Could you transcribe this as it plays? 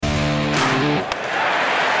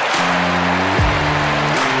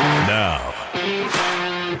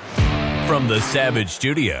Savage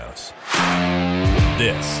Studios.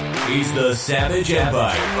 This is the Savage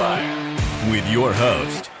Empire with your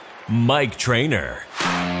host, Mike Trainer.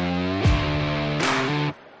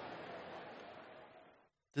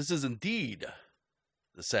 This is indeed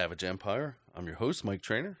the Savage Empire. I'm your host, Mike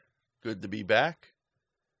Trainer. Good to be back.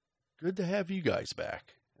 Good to have you guys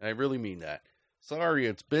back. And I really mean that. Sorry,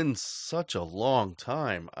 it's been such a long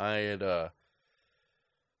time. I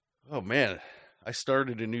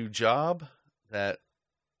started a new job that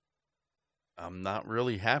I'm not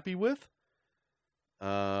really happy with.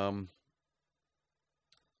 Allow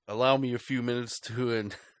me a few minutes to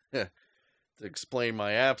explain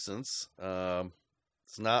my absence.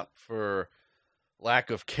 It's not for lack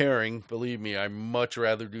of caring. Believe me, I much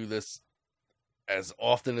rather do this as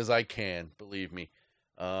often as I can. Believe me.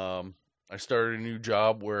 I started a new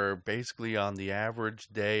job where basically on the average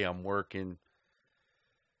day I'm working,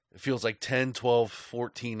 it feels like 10, 12,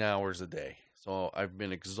 14 hours a day. So I've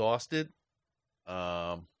been exhausted.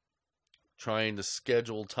 Trying to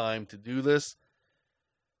schedule time to do this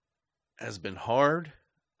has been hard.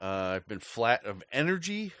 I've been flat of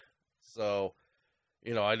energy. So,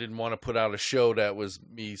 I didn't want to put out a show that was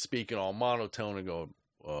me speaking all monotone and going,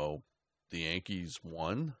 well, the Yankees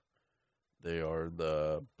won. They are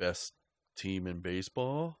the best team in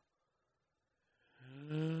baseball.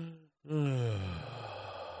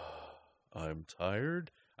 I'm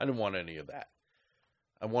tired. I didn't want any of that.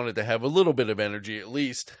 I wanted to have a little bit of energy at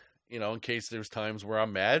least, in case there's times where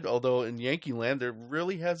I'm mad. Although in Yankee land, there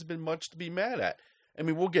really hasn't been much to be mad at. I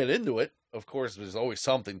mean, we'll get into it. Of course, there's always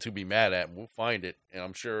something to be mad at, and we'll find it. And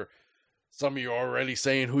I'm sure some of you are already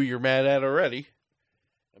saying who you're mad at already.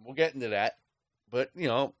 And we'll get into that. But,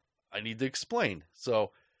 I need to explain.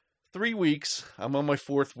 So, 3 weeks. I'm on my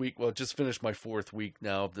fourth week. Well, just finished my fourth week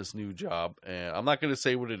now of this new job. And I'm not going to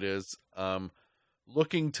say what it is. I'm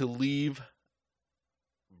looking to leave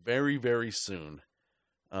very, very soon.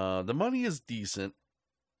 The money is decent.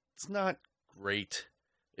 It's not great.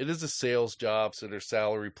 It is a sales job, so there's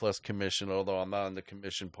salary plus commission, although I'm not on the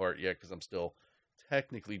commission part yet because I'm still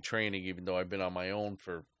technically training, even though I've been on my own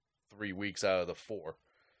for 3 weeks out of the 4.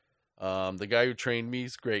 The guy who trained me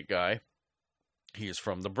is a great guy. He is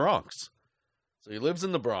from the Bronx. So he lives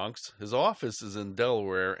in the Bronx. His office is in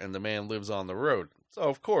Delaware, and the man lives on the road. So,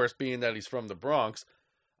 of course, being that he's from the Bronx,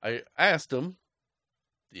 I asked him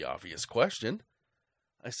the obvious question.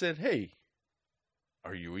 I said, hey,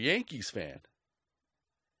 are you a Yankees fan?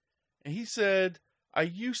 And he said, I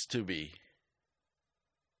used to be.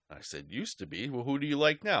 I said, used to be? Well, who do you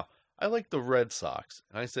like now? I like the Red Sox.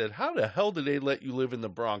 And I said, how the hell did they let you live in the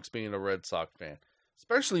Bronx being a Red Sox fan?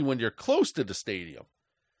 Especially when you're close to the stadium.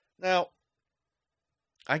 Now,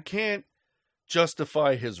 I can't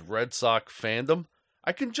justify his Red Sox fandom.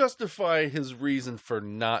 I can justify his reason for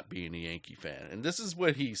not being a Yankee fan. And this is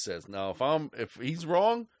what he says. Now, if he's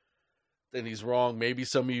wrong, then he's wrong. Maybe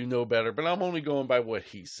some of you know better, but I'm only going by what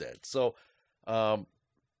he said. So,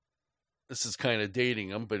 this is kind of dating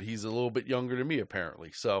him, but he's a little bit younger than me,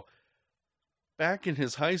 apparently. So, back in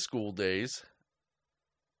his high school days,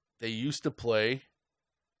 they used to play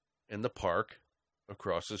in the park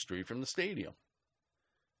across the street from the stadium,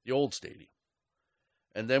 the old stadium.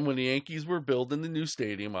 And then when the Yankees were building the new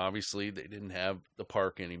stadium, obviously they didn't have the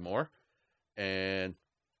park anymore. And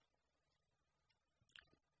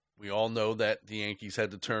we all know that the Yankees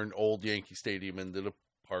had to turn old Yankee Stadium into the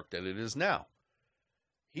park that it is now.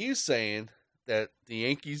 He's saying that the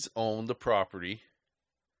Yankees own the property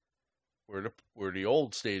where the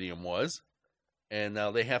old stadium was, and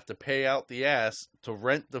now they have to pay out the ass to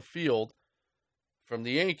rent the field from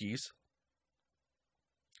the Yankees.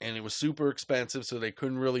 And it was super expensive, so they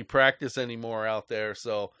couldn't really practice anymore out there.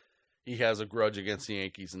 So he has a grudge against the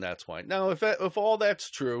Yankees, and that's why. Now, if all that's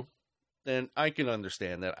true, then I can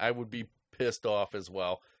understand that. I would be pissed off as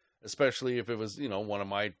well, especially if it was, one of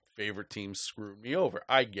my favorite teams screwed me over.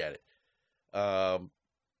 I get it.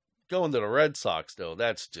 Going to the Red Sox, though,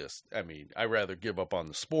 that's just, I'd rather give up on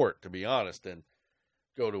the sport, to be honest, than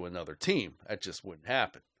go to another team. That just wouldn't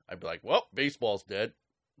happen. I'd be like, well, baseball's dead.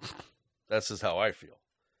 That's just how I feel.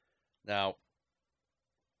 Now,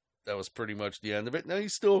 that was pretty much the end of it. Now,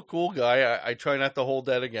 he's still a cool guy. I try not to hold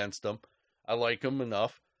that against him. I like him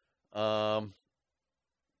enough. But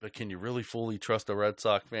can you really fully trust a Red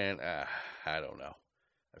Sox fan? I don't know.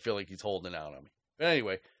 I feel like he's holding out on me. But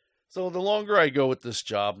anyway, so the longer I go with this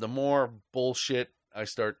job, the more bullshit I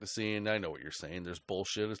start to see. And I know what you're saying. There's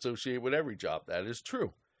bullshit associated with every job. That is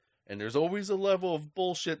true. And there's always a level of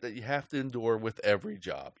bullshit that you have to endure with every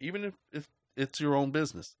job, even if it's your own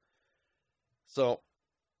business. So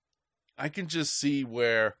I can just see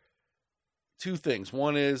where two things.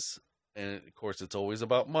 One is and of course it's always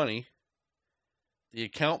about money, the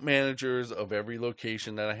account managers of every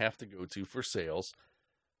location that I have to go to for sales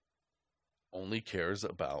only cares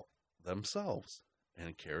about themselves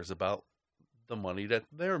and cares about the money that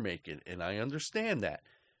they're making. And I understand that.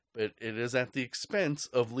 But it is at the expense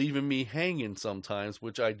of leaving me hanging sometimes,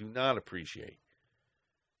 which I do not appreciate.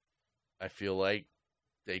 I feel like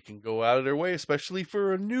they can go out of their way, especially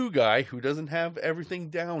for a new guy who doesn't have everything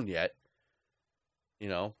down yet,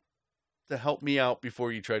 to help me out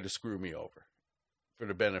before you try to screw me over for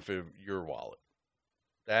the benefit of your wallet.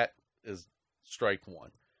 That is strike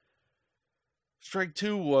one. Strike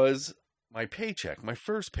two was my paycheck, my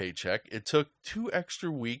first paycheck. It took 2 extra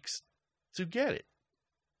weeks to get it,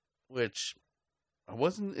 which I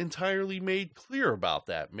wasn't entirely made clear about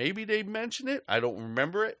that. Maybe they mentioned it. I don't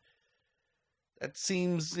remember it. That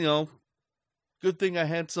seems, good thing I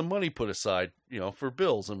had some money put aside, for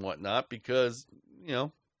bills and whatnot, because,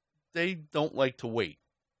 they don't like to wait.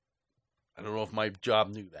 I don't know if my job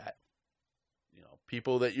knew that.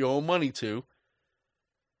 People that you owe money to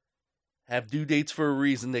have due dates for a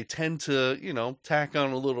reason. They tend to, tack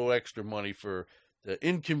on a little extra money for the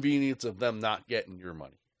inconvenience of them not getting your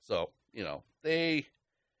money. So, maybe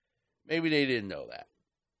they didn't know that.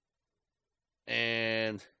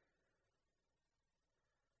 And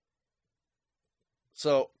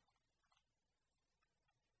so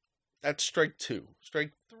that's strike two.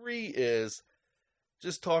 Strike three is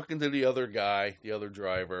just talking to the other guy, the other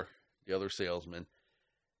driver, the other salesman.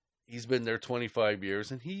 He's been there 25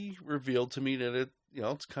 years, and he revealed to me that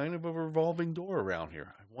it's kind of a revolving door around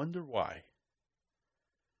here. I wonder why.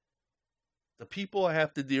 The people I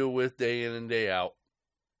have to deal with day in and day out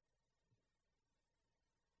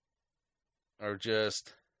are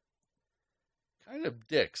just kind of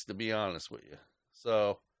dicks, to be honest with you.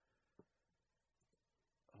 So,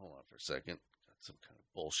 hold on for a second. Got some kind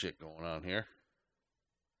of bullshit going on here.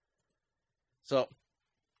 So,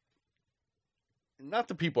 not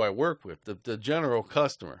the people I work with, the general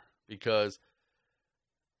customer, because,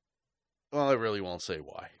 well, I really won't say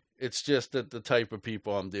why. It's just that the type of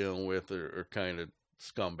people I'm dealing with are kind of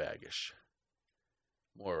scumbaggish,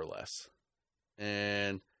 more or less.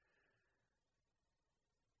 And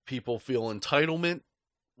people feel entitlement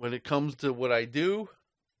when it comes to what I do.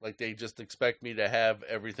 Like they just expect me to have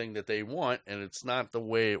everything that they want, and it's not the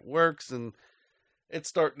way it works, and it's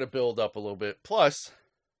starting to build up a little bit. Plus,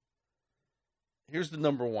 here's the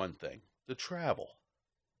number one thing, the travel.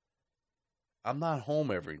 I'm not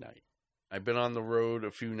home every night. I've been on the road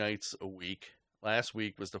a few nights a week. Last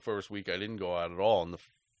week was the first week I didn't go out at all in the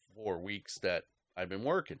 4 weeks that I've been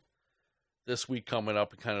working. This week coming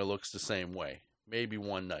up, it kind of looks the same way. Maybe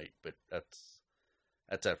one night, but that's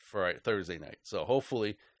at Thursday night. So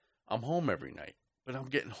hopefully I'm home every night. But I'm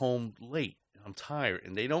getting home late. I'm tired.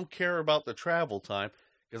 And they don't care about the travel time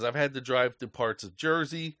because I've had to drive to parts of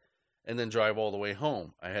Jersey and then drive all the way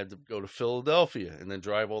home. I had to go to Philadelphia and then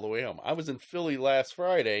drive all the way home. I was in Philly last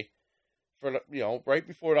Friday for, right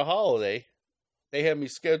before the holiday. They had me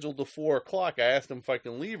scheduled to 4 o'clock. I asked them if I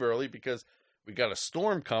can leave early because we got a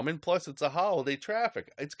storm coming. Plus it's a holiday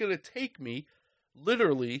traffic. It's going to take me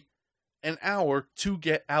literally an hour to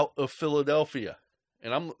get out of Philadelphia.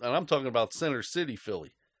 And I'm talking about Center City,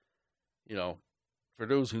 Philly. For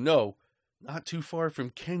those who know, not too far from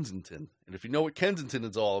Kensington. And if you know what Kensington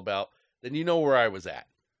is all about, then you know where I was at,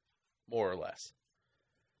 more or less.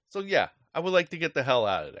 So yeah, I would like to get the hell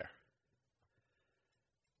out of there.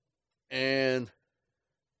 And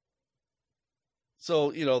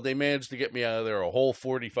so, they managed to get me out of there a whole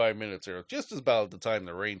 45 minutes early, just about at the time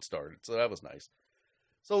the rain started. So that was nice.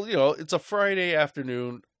 So, it's a Friday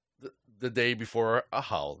afternoon, the day before a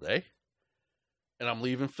holiday, and I'm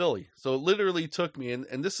leaving Philly. So it literally took me, and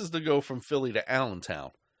this is to go from Philly to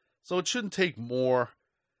Allentown. So it shouldn't take more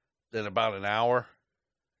than about an hour,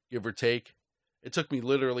 give or take. It took me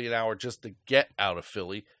literally an hour just to get out of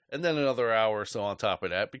Philly, and then another hour or so on top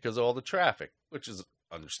of that because of all the traffic, which is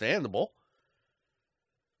understandable.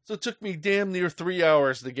 So it took me damn near 3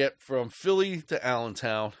 hours to get from Philly to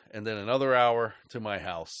Allentown, and then another hour to my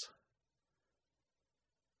house.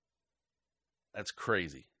 That's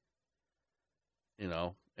crazy. And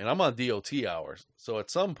I'm on DOT hours. So at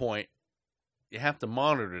some point, you have to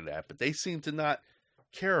monitor that. But they seem to not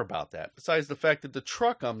care about that. Besides the fact that the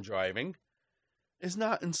truck I'm driving is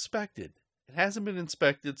not inspected. It hasn't been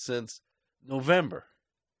inspected since November.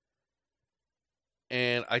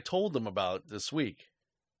 And I told them about it this week.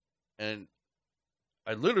 And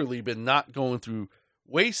I literally been not going through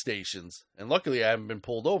weigh stations. And luckily I haven't been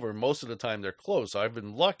pulled over. Most of the time they're closed. So I've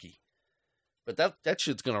been lucky. But that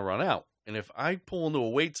shit's going to run out. And if I pull into a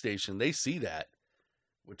weight station, they see that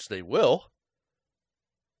which they will,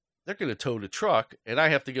 they're going to tow the truck, and I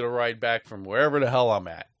have to get a ride back from wherever the hell I'm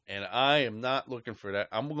at. And I am not looking for that.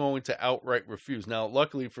 I'm going to outright refuse. Now,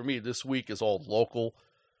 luckily for me, this week is all local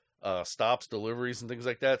stops, deliveries, and things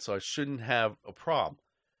like that, so I shouldn't have a problem.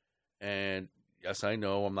 And yes, I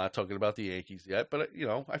know I'm not talking about the Yankees yet, but,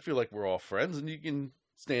 I feel like we're all friends, and you can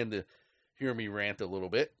stand to hear me rant a little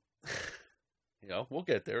bit. We'll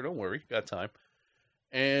get there. Don't worry. Got time.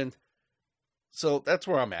 And so that's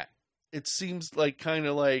where I'm at. It seems like kind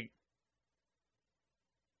of like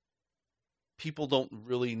people don't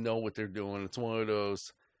really know what they're doing. It's one of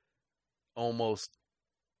those almost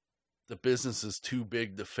the business is too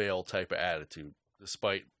big to fail type of attitude,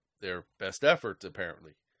 despite their best efforts,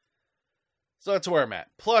 apparently. So that's where I'm at.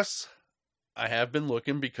 Plus, I have been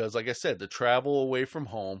looking because, like I said, the travel away from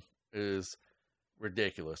home is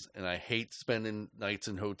ridiculous. And I hate spending nights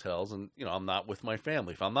in hotels. And, I'm not with my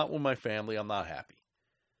family. If I'm not with my family, I'm not happy.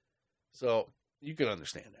 So you can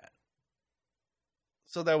understand that.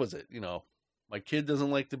 So that was it. My kid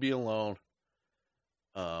doesn't like to be alone.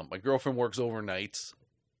 My girlfriend works overnights.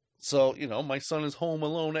 So, my son is home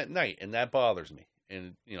alone at night, and that bothers me.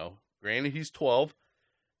 And, granted, he's 12,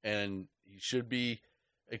 and he should be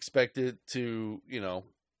expected to,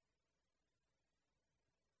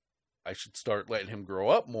 I should start letting him grow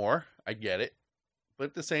up more. I get it. But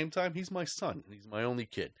at the same time, he's my son, and he's my only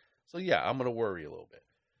kid. So, yeah, I'm going to worry a little bit.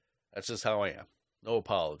 That's just how I am. No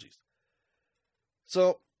apologies.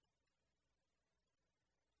 So,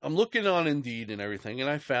 I'm looking on Indeed and everything, and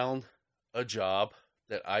I found a job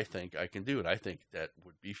that I think I can do, and I think that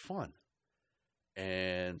would be fun.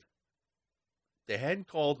 And they hadn't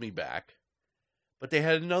called me back, but they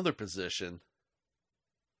had another position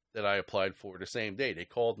that I applied for the same day. They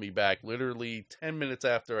called me back literally 10 minutes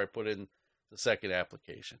after I put in the second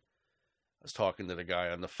application. I was talking to the guy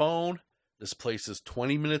on the phone. This place is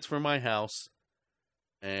 20 minutes from my house.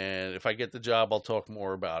 And if I get the job, I'll talk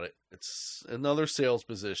more about it. It's another sales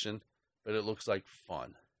position, but it looks like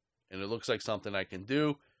fun. And it looks like something I can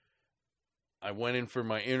do. I went in for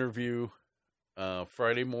my interview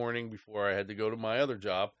Friday morning before I had to go to my other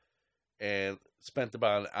job and spent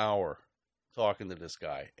about an hour talking to this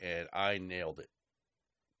guy. And I nailed it.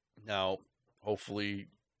 Now, hopefully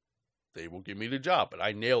they will give me the job, but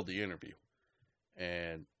I nailed the interview.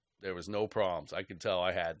 And there was no problems. I could tell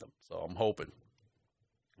I had them. So I'm hoping.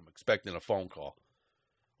 I'm expecting a phone call.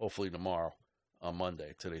 Hopefully tomorrow on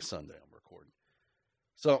Monday. Today's Sunday. I'm recording.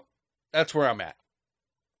 So that's where I'm at.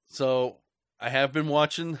 So I have been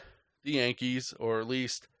watching the Yankees, or at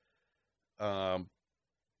least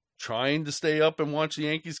trying to stay up and watch the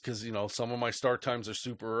Yankees because, some of my start times are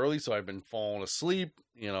super early. So I've been falling asleep.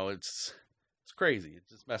 It's crazy. It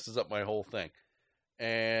just messes up my whole thing.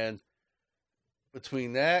 And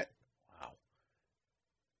between that, wow,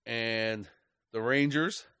 and the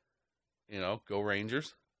Rangers, go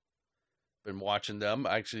Rangers. Been watching them.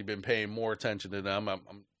 Actually been paying more attention to them.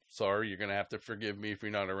 I'm sorry, you're going to have to forgive me if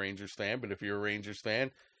you're not a Rangers fan, but if you're a Rangers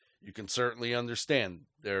fan, you can certainly understand.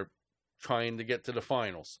 They're trying to get to the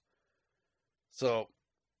finals. So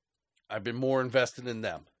I've been more invested in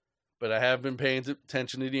them. But I have been paying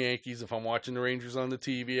attention to the Yankees. If I'm watching the Rangers on the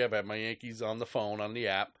TV, I've had my Yankees on the phone, on the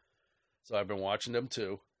app. So I've been watching them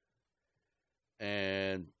too.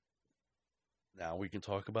 And now we can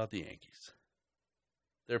talk about the Yankees.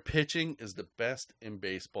 Their pitching is the best in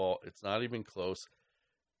baseball. It's not even close.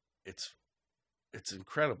 It's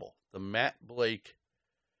incredible. The Matt Blake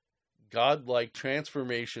godlike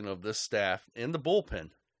transformation of this staff in the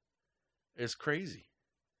bullpen is crazy.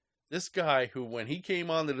 This guy who, when he came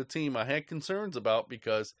onto the team, I had concerns about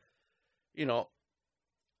because, I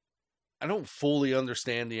don't fully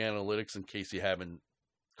understand the analytics in case you haven't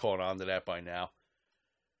caught on to that by now.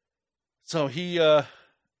 So he had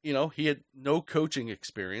no coaching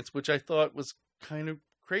experience, which I thought was kind of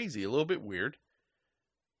crazy, a little bit weird.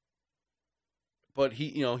 But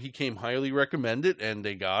he came highly recommended, and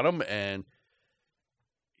they got him, and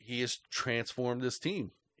he has transformed this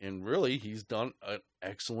team. And really, he's done an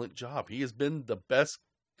excellent job. He has been the best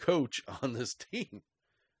coach on this team.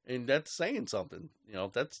 And that's saying something.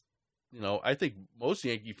 I think most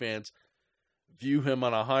Yankee fans view him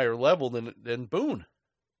on a higher level than Boone.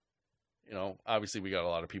 Obviously we got a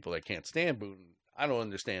lot of people that can't stand Boone. I don't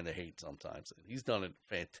understand the hate sometimes. He's done a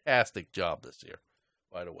fantastic job this year,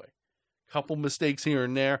 by the way. Couple mistakes here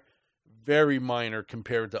and there, very minor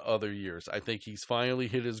compared to other years. I think he's finally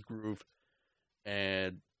hit his groove,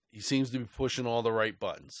 and he seems to be pushing all the right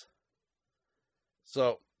buttons.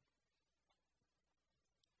 So,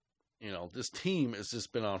 this team has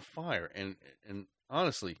just been on fire. And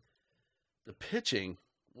honestly, the pitching,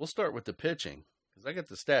 we'll start with the pitching. because I got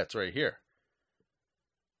the stats right here.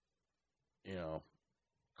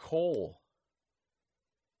 Cole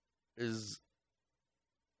is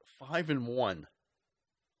 5-1,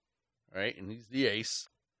 right? And he's the ace.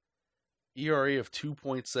 ERA of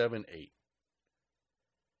 2.78.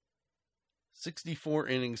 64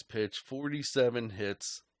 innings pitched, 47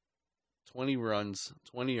 hits, 20 runs,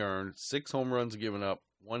 20 earned, 6 home runs given up,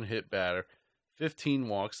 1 hit batter, 15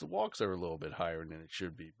 walks. The walks are a little bit higher than it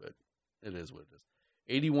should be, but it is what it is.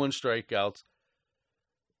 81 strikeouts,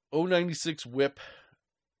 096 whip,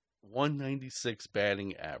 196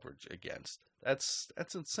 batting average against. That's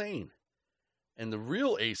insane. And the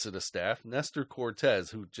real ace of the staff, Nestor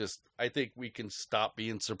Cortez, who just, I think we can stop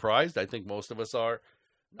being surprised. I think most of us are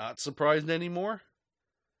not surprised anymore.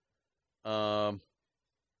 5-1,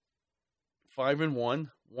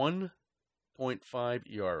 1.5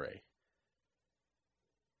 ERA.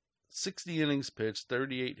 60 innings pitched,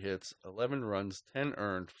 38 hits, 11 runs, 10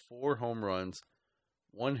 earned, 4 home runs,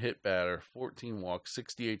 1 hit batter, 14 walks,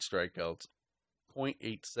 68 strikeouts,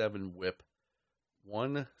 .87 whip,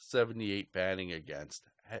 178 batting against.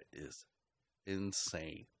 That is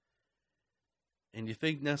insane. And you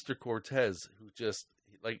think Nestor Cortez, who just,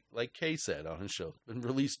 like Kay said on his show, been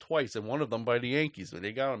released twice, and one of them by the Yankees. When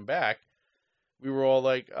they got him back, we were all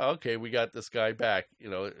like, oh, okay, we got this guy back.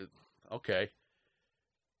 Okay.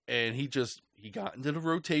 And he got into the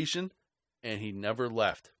rotation, and he never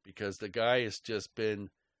left, because the guy has just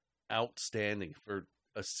been outstanding for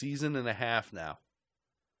a season and a half now.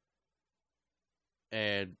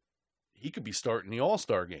 And he could be starting the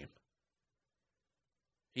All-Star game.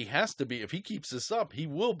 He has to be. If he keeps this up, he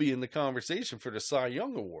will be in the conversation for the Cy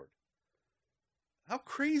Young Award. How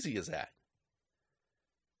crazy is that?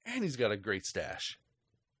 And he's got a great stash.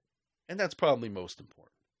 And that's probably most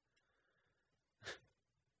important.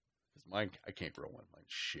 Because I can't grow one. Mine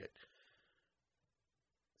shit.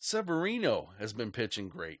 Severino has been pitching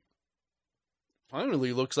great.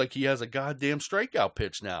 Finally looks like he has a goddamn strikeout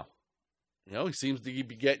pitch now. He seems to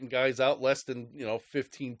be getting guys out less than,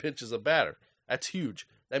 15 pitches a batter. That's huge.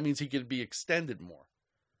 That means he could be extended more.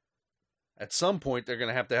 At some point, they're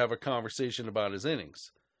going to have a conversation about his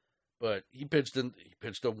innings. But he pitched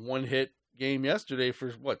a one-hit game yesterday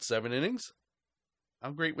for, 7 innings? How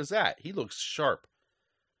great was that? He looks sharp.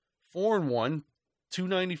 4-1,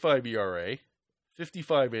 2.95 ERA,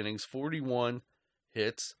 55 innings, 41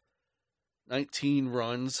 hits, 19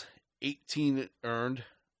 runs, 18 earned,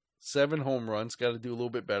 7 home runs. Got to do a little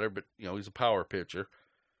bit better, but, he's a power pitcher.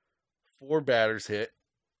 4 batters hit,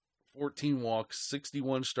 14 walks,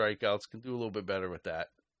 61 strikeouts. Can do a little bit better with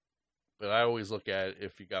that. But I always look at it,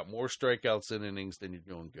 if you got more strikeouts than innings, then you're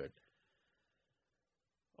doing good.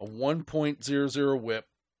 A 1.00 whip,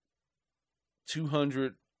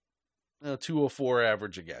 204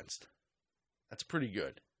 average against. That's pretty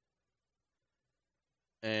good.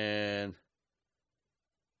 And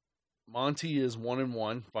Monty is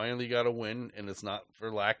 1-1. Finally got a win, and it's not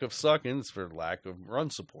for lack of sucking. It's for lack of run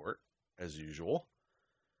support, as usual.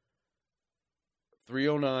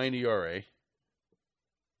 3.09 ERA.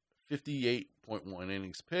 58.1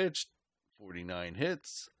 innings pitched. 49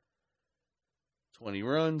 hits. 20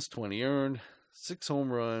 runs, 20 earned. 6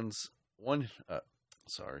 home runs. 4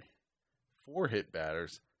 hit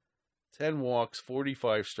batters. 10 walks,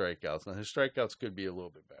 45 strikeouts. Now, his strikeouts could be a little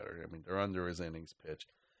bit better. I mean, they're under his innings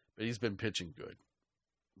pitched. But he's been pitching good.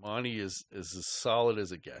 Monty is as solid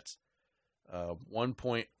as it gets.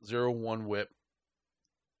 1.01 whip,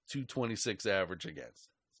 226 average against.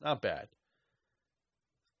 It's not bad.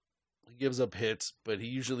 He gives up hits, but he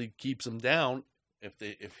usually keeps them down.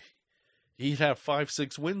 If he'd have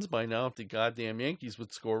 5-6 wins by now, if the goddamn Yankees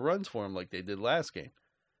would score runs for him like they did last game.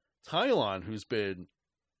 Tylon, who's been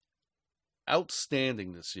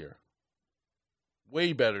outstanding this year,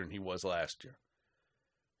 way better than he was last year.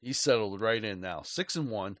 He's settled right in now.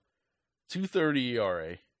 6-1, 2.30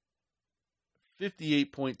 ERA,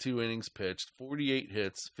 58.2 innings pitched, 48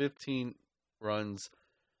 hits, 15 runs,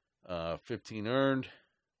 15 earned,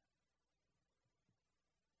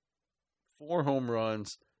 4 home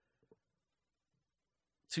runs,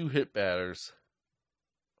 2 hit batters,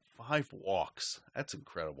 5 walks. That's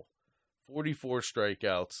incredible. 44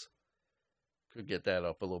 strikeouts. Could get that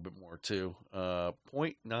up a little bit more too.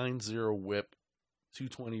 .90 whip,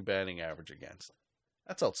 220 batting average against.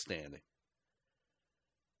 That's outstanding.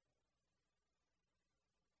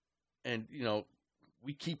 And,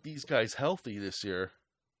 we keep these guys healthy this year.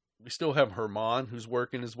 We still have Herman, who's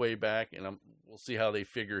working his way back, and we'll see how they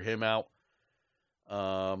figure him out.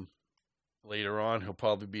 Later on, he'll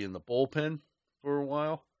probably be in the bullpen for a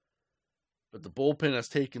while. But the bullpen has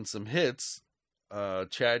taken some hits.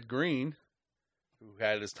 Chad Green who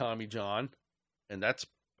had his Tommy John, and that's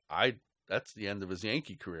the end of his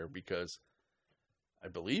Yankee career, because I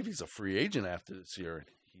believe he's a free agent after this year.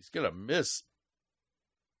 He's gonna miss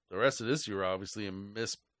the rest of this year, obviously, and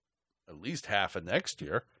miss at least half of next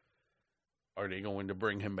year. Are they going to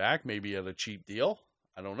bring him back, maybe at a cheap deal?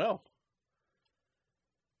 I don't know.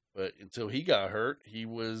 But until he got hurt, he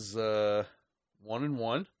was 1-1,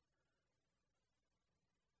 14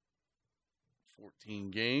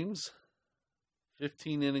 games,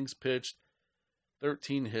 15 innings pitched,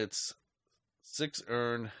 13 hits, 6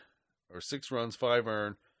 runs, 5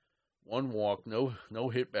 earned, 1 walk, no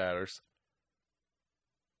hit batters.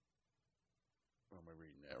 Or am I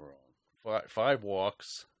reading that wrong? 5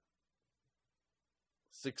 walks,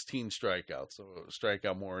 16 strikeouts. So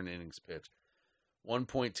strikeout more in innings pitched.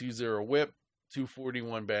 1.20 whip,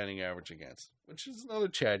 241 batting average against, which is another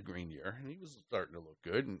Chad Green year. And he was starting to look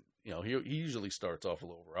good. And, he usually starts off a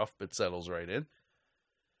little rough, but settles right in.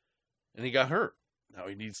 And he got hurt. Now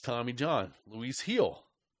he needs Tommy John. Luis Gil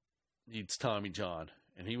needs Tommy John.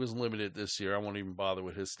 And he was limited this year. I won't even bother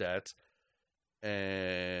with his stats.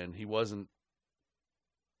 And he wasn't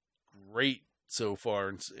great so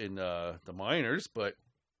far in the minors, but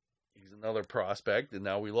he's another prospect. And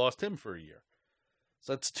now we lost him for a year.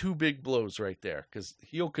 So that's 2 big blows right there, because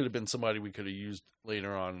Gil could have been somebody we could have used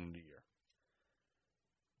later on in the year.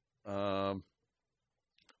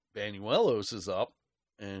 Banuelos is up,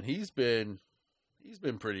 and he's been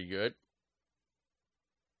pretty good.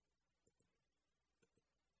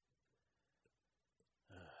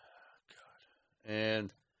 God.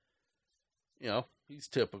 And he's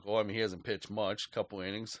typical. I mean, he hasn't pitched much, a couple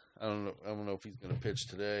innings. I don't know if he's going to pitch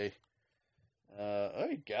today.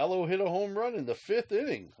 Gallo hit a home run in the 5th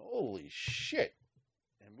inning. Holy shit.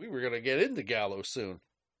 And we were going to get into Gallo soon.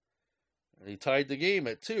 And he tied the game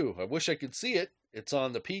at 2. I wish I could see it. It's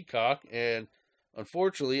on the Peacock, and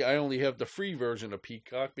unfortunately, I only have the free version of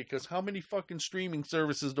Peacock, because how many fucking streaming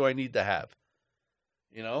services do I need to have?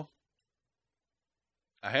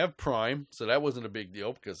 I have Prime, so that wasn't a big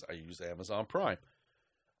deal because I use Amazon Prime.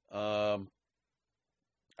 I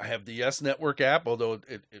have the Yes Network app, although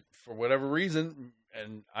it for whatever reason,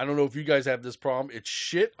 and I don't know if you guys have this problem, it's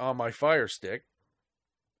shit on my Fire Stick.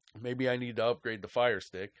 Maybe I need to upgrade the Fire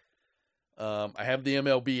Stick. I have the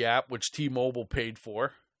MLB app, which T-Mobile paid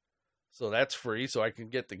for, so that's free, so I can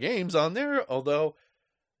get the games on there, although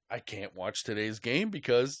I can't watch today's game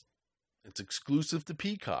because it's exclusive to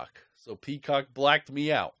Peacock. So Peacock blacked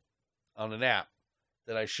me out on an app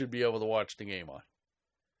that I should be able to watch the game on.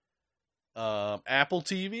 Apple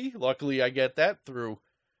TV, luckily I get that through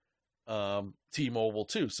T-Mobile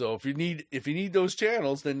too. So if you need those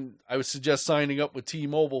channels, then I would suggest signing up with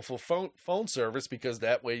T-Mobile for phone service, because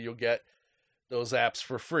that way you'll get those apps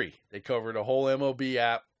for free. They cover the whole MLB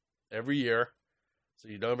app every year, so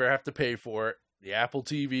you don't ever have to pay for it. The Apple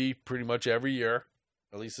TV pretty much every year.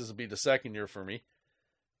 At least this will be the 2nd year for me.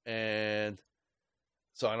 And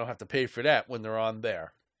so I don't have to pay for that when they're on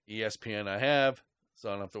there. ESPN I have, so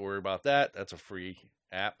I don't have to worry about that. That's a free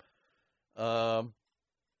app.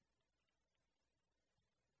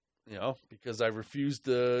 Because I refused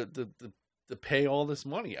to pay all this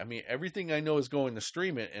money. I mean, everything I know is going to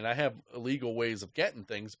stream it, and I have illegal ways of getting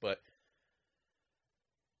things, but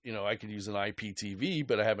I could use an IPTV,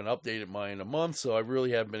 but I haven't updated mine in a month, so I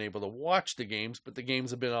really haven't been able to watch the games, but the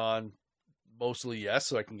games have been on mostly Yes,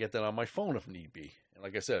 so I can get that on my phone if need be. And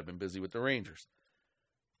like I said, I've been busy with the Rangers.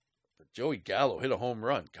 But Joey Gallo hit a home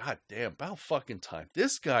run. God damn, about fucking time.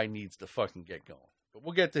 This guy needs to fucking get going. But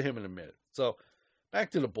we'll get to him in a minute. So,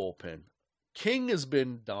 back to the bullpen. King has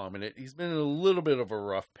been dominant. He's been in a little bit of a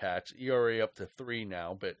rough patch. ERA up to 3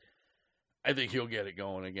 now, but I think he'll get it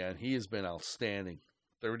going again. He has been outstanding.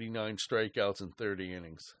 39 strikeouts in 30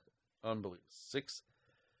 innings. Unbelievable.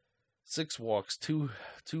 Six walks, two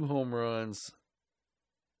home runs,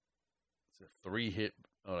 3 hit.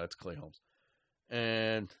 Oh, that's Clay Holmes.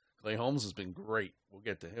 And Clay Holmes has been great. We'll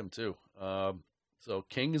get to him too. So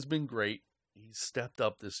King has been great. He's stepped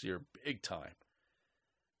up this year big time.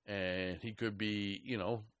 And he could be,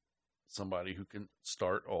 somebody who can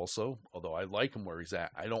start also. Although I like him where he's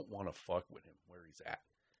at. I don't want to fuck with him where he's at.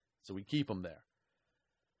 So we keep him there.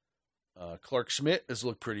 Clark Schmidt has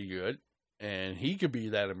looked pretty good. And he could be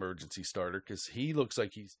that emergency starter because he looks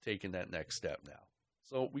like he's taking that next step now.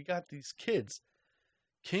 So we got these kids,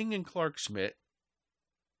 King and Clark Schmidt,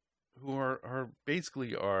 who are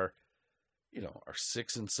basically our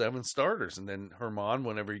 6 and 7 starters. And then Herman,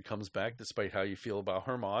 whenever he comes back, despite how you feel about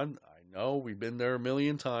Herman, I know we've been there a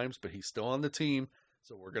million times, but he's still on the team.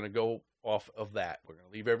 So we're going to go off of that. We're going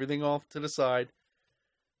to leave everything off to the side.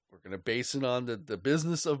 We're going to base it on the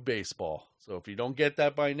business of baseball. So if you don't get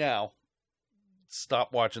that by now,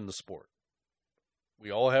 stop watching the sport.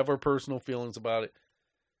 We all have our personal feelings about it,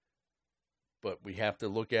 but we have to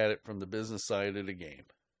look at it from the business side of the game.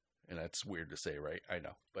 And that's weird to say, right? I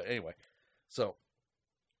know. But anyway, so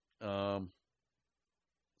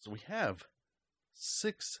we have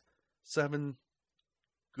 6, 7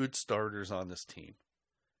 good starters on this team.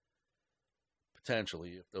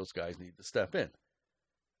 Potentially, if those guys need to step in.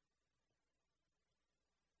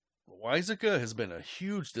 Loaisiga has been a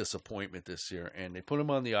huge disappointment this year, and they put him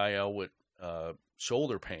on the IL with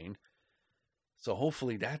shoulder pain. So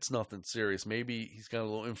hopefully that's nothing serious. Maybe he's got a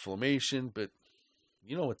little inflammation, but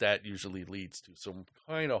you know what that usually leads to. So I'm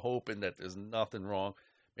kind of hoping that there's nothing wrong.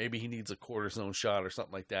 Maybe he needs a cortisone shot or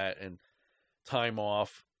something like that and time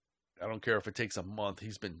off. I don't care if it takes a month.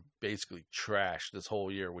 He's been basically trashed this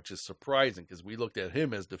whole year, which is surprising because we looked at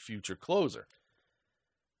him as the future closer.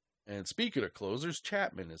 And speaking of closers,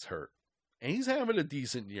 Chapman is hurt. And he's having a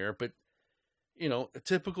decent year, but, you know, a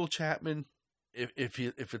typical Chapman, if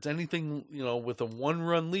it's anything, you know, with a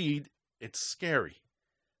 1-run lead, it's scary.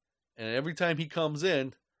 And every time he comes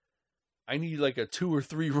in, I need like a 2 or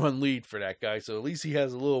 3 run lead for that guy. So at least he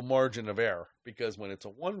has a little margin of error, because when it's a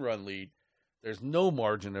 1-run lead, there's no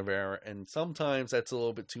margin of error. And sometimes that's a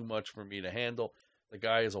little bit too much for me to handle. The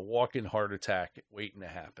guy is a walk-in heart attack waiting to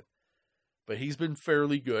happen. But he's been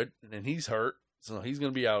fairly good, and then he's hurt, so he's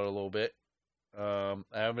going to be out a little bit. I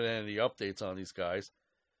haven't had any updates on these guys.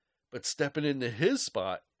 But stepping into his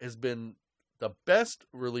spot has been the best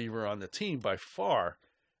reliever on the team by far,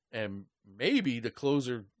 and maybe the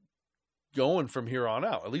closer going from here on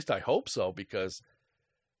out. At least I hope so, because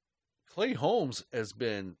Clay Holmes has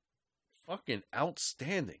been fucking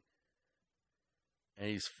outstanding. And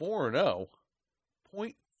he's 4-0,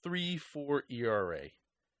 0.34 ERA.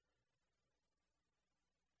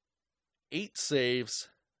 8 saves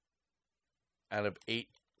out of 8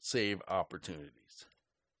 save opportunities.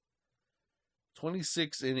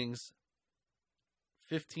 26 innings,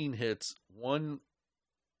 15 hits, 1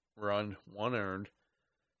 run, 1 earned,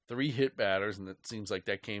 3 hit batters, and it seems like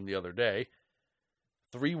that came the other day.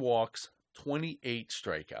 3 walks, 28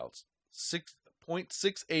 strikeouts,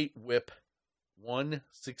 6.68 whip,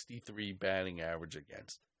 163 batting average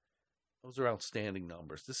against. Those are outstanding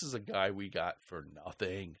numbers. This is a guy we got for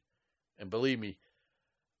nothing. And believe me,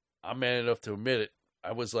 I'm man enough to admit it.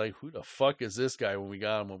 I was like, who the fuck is this guy when we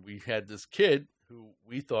got him? When we had this kid who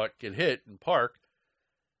we thought could hit in park,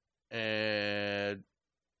 and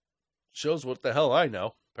shows what the hell I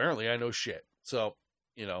know. Apparently I know shit. So,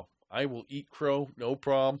 you know, I will eat crow, no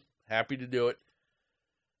problem. Happy to do it.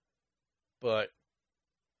 But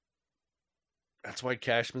that's why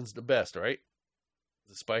Cashman's the best, right?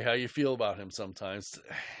 Despite how you feel about him sometimes,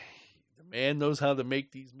 the man knows how to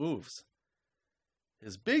make these moves.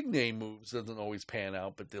 His big name moves doesn't always pan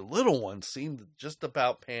out, but the little ones seem to just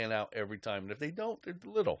about pan out every time. And if they don't, they're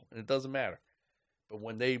little, and it doesn't matter. But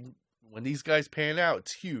when these guys pan out,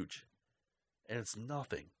 it's huge, and it's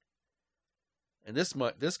nothing. And this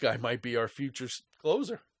guy might be our future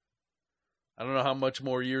closer. I don't know how much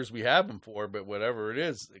more years we have him for, but whatever it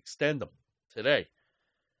is, extend him today.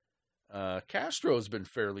 Castro's been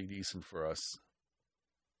fairly decent for us.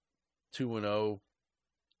 2-0,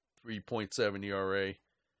 3.7 ERA,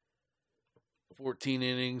 14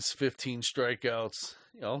 innings, 15 strikeouts.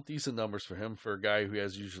 You know, decent numbers for him for a guy who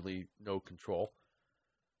has usually no control.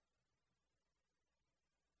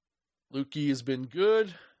 Lukey has been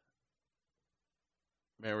good.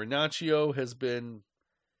 Marinaccio has been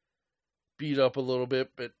beat up a little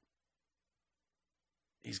bit, but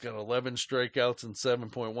he's got 11 strikeouts and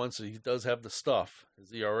 7.1, so he does have the stuff.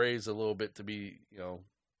 His ERA is a little bit to be, you know,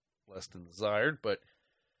 less than desired, but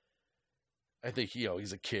I think, you know,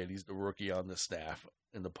 he's a kid. He's the rookie on the staff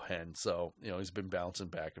in the pen, so, you know, he's been bouncing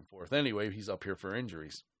back and forth. Anyway, he's up here for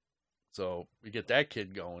injuries. So we get that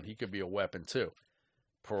kid going. He could be a weapon, too.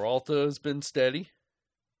 Peralta has been steady.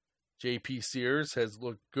 J.P. Sears has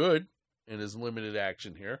looked good in his limited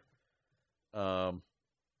action here. So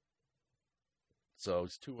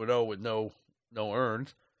he's 2-0 with no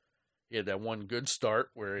earned. He had that one good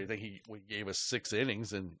start where I think he gave us 6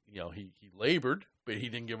 innings, and you know he labored, but he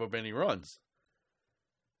didn't give up any runs.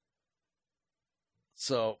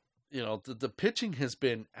 So you know the pitching has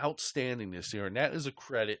been outstanding this year, and that is a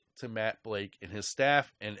credit to Matt Blake and his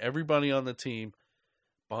staff and everybody on the team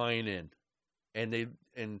buying in, and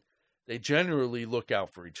they generally look out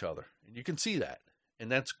for each other, and you can see that,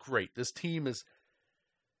 and that's great. This team is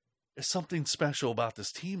something special about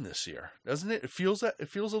this team this year, doesn't it? It feels a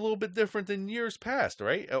little bit different than years past,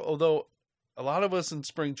 right? Although a lot of us in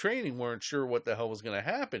spring training weren't sure what the hell was going to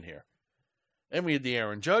happen here. And we had the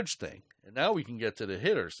Aaron Judge thing. And now we can get to the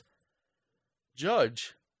hitters.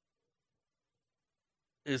 Judge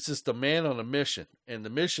is just a man on a mission. And the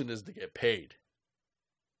mission is to get paid.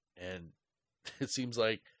 And it seems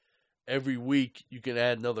like every week you can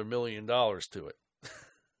add another $1 million to it.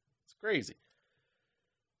 It's crazy.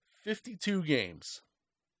 52 games.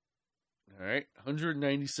 All right.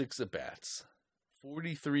 196 at-bats.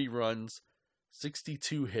 43 runs.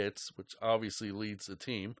 62 hits, which obviously leads the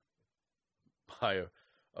team by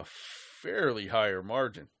a fairly higher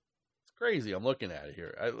margin. It's crazy. I'm looking at it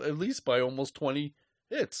here. At least by almost 20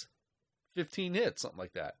 hits. 15 hits, something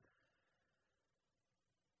like that.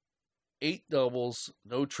 8 doubles,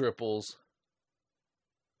 no triples.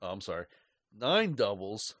 Oh, I'm sorry. 9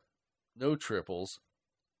 doubles, no triples.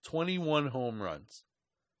 21 home runs,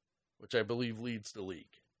 which I believe leads the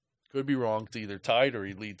league. Could be wrong. It's either tied or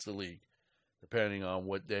he leads the league, depending on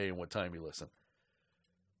what day and what time you listen.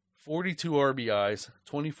 42 RBIs,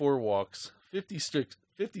 24 walks, 56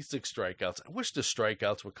 strikeouts. I wish the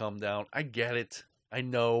strikeouts would come down. I get it. I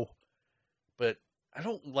know. But I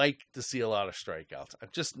don't like to see a lot of strikeouts. I'm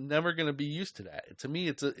just never going to be used to that. To me,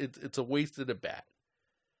 it's a wasted at bat.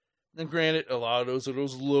 Now, granted, a lot of those are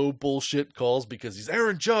those low bullshit calls because he's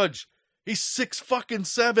Aaron Judge. He's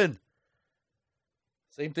 6'7".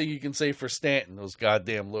 Same thing you can say for Stanton, those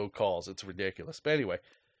goddamn low calls. It's ridiculous. But anyway,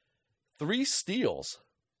 3 steals.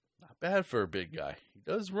 Not bad for a big guy. He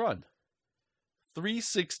does run.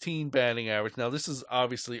 316 batting average. Now, this is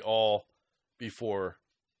obviously all before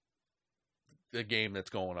the game that's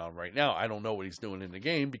going on right now. I don't know what he's doing in the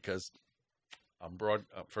game because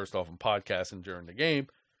first off, I'm podcasting during the game.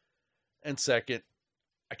 And second,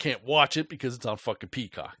 I can't watch it because it's on fucking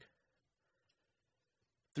Peacock.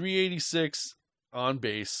 386 on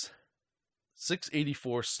base,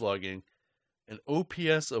 684 slugging, an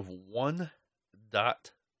OPS of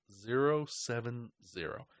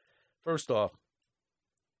 1.070. First off,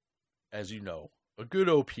 as you know, a good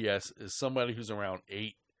OPS is somebody who's around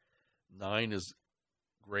 8, 9 is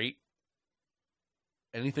great.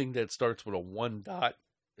 Anything that starts with a 1 dot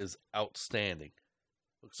is outstanding.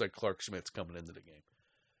 Looks like Clark Schmidt's coming into the game.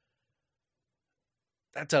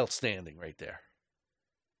 That's outstanding right there.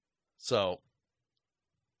 So,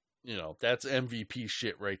 that's MVP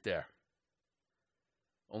shit right there.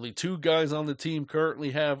 Only 2 guys on the team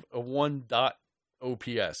currently have a 1 dot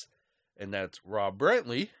OPS. And that's Rob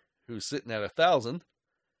Brantley, who's sitting at 1,000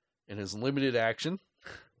 in his limited action.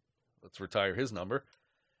 Let's retire his number.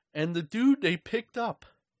 And the dude they picked up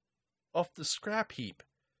off the scrap heap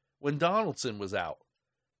when Donaldson was out.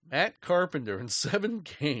 Matt Carpenter in 7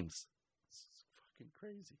 games. This is fucking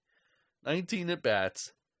crazy. 19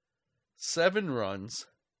 at-bats, 7 runs,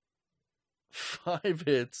 5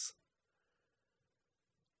 hits,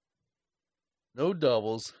 no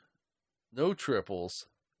doubles, no triples.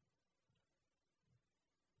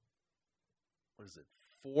 What is it?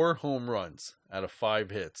 4 home runs out of 5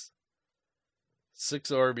 hits. 6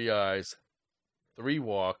 RBIs, 3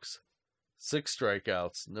 walks, 6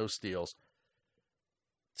 strikeouts, no steals.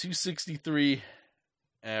 263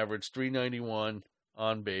 average, 391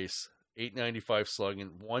 on base, 895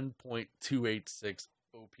 slugging, 1.286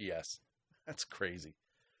 OPS. That's crazy.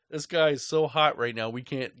 This guy is so hot right now, we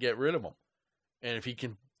can't get rid of him. And if he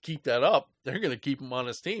can keep that up, they're going to keep him on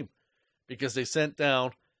his team because they sent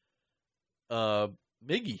down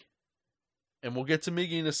Miggy. And we'll get to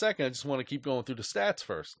Miggy in a second. I just want to keep going through the stats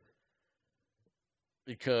first.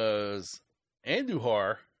 Because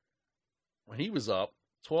Andujar, when he was up,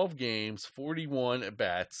 12 games, 41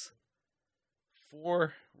 at-bats,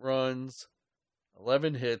 4 runs,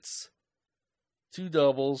 11 hits, 2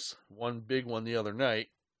 doubles, 1 big one the other night,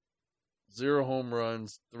 0 home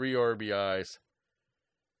runs, 3 RBIs,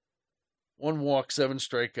 1 walk, 7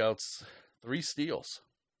 strikeouts, 3 steals.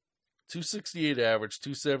 268 average,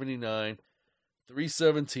 279,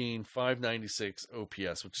 317, 596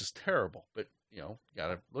 OPS, which is terrible. But, got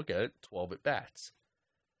to look at it, 12 at-bats.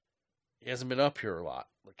 He hasn't been up here a lot.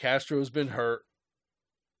 Castro's been hurt.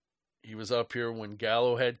 He was up here when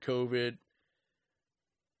Gallo had COVID.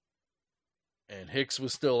 And Hicks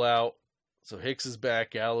was still out. So Hicks is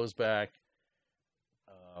back. Gallo's back.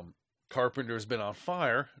 Carpenter's been on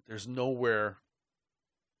fire. There's no room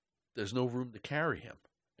to carry him.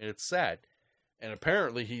 And it's sad. And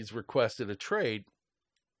apparently he's requested a trade.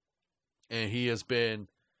 And he has been,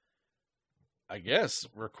 I guess,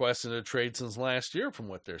 requesting a trade since last year from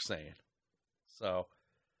what they're saying. So,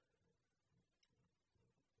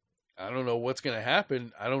 I don't know what's going to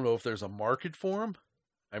happen. I don't know if there's a market for him.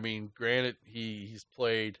 I mean, granted, he's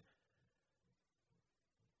played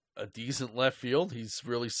a decent left field. He's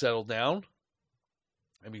really settled down.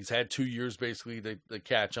 I mean, he's had 2 years basically to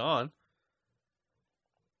catch on.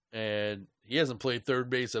 And he hasn't played third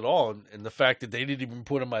base at all. And the fact that they didn't even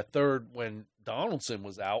put him at third when Donaldson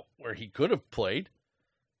was out, where he could have played,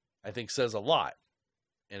 I think says a lot.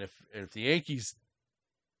 And if the Yankees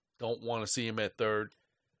don't want to see him at third,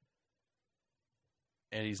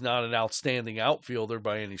 and he's not an outstanding outfielder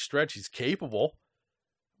by any stretch, he's capable.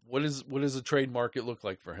 What does the trade market look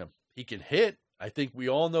like for him? He can hit. I think we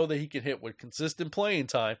all know that he can hit with consistent playing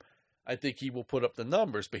time. I think he will put up the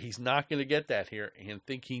numbers, but he's not going to get that here. And I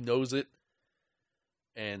think he knows it,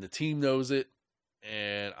 and the team knows it,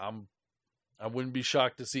 and I wouldn't be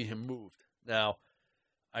shocked to see him moved. Now,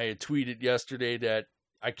 I had tweeted yesterday that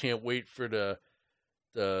I can't wait for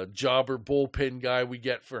the jobber bullpen guy we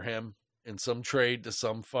get for him in some trade to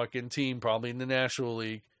some fucking team, probably in the National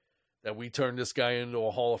League, that we turn this guy into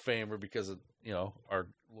a Hall of Famer because of, our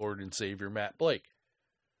Lord and Savior, Matt Blake.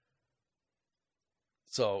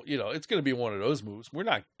 So, it's going to be one of those moves. We're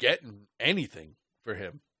not getting anything for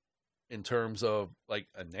him in terms of, like,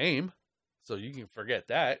 a name. So you can forget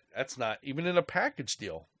that. That's not, even in a package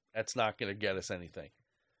deal, that's not going to get us anything.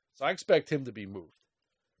 So I expect him to be moved.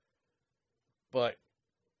 But,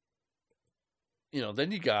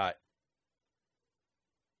 then you got,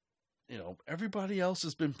 everybody else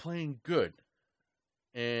has been playing good.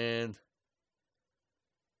 And,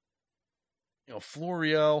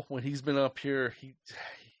 Florial, when he's been up here, he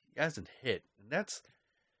hasn't hit. And that's,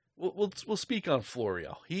 we'll speak on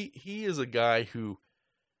Florial. He is a guy who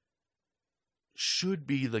should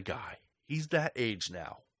be the guy. He's that age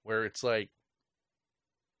now where it's like,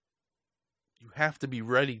 you have to be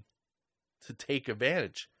ready to take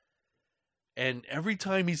advantage. And every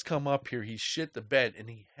time he's come up here, he's shit the bed, and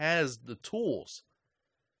he has the tools.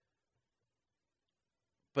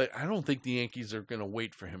 But I don't think the Yankees are going to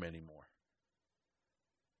wait for him anymore.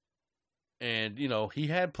 And, he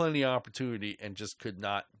had plenty of opportunity and just could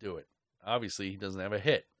not do it. Obviously, he doesn't have a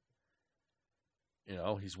hit.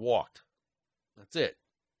 He's walked. That's it.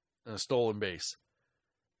 And a stolen base.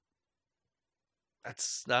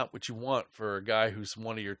 That's not what you want for a guy who's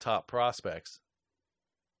one of your top prospects.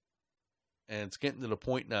 And it's getting to the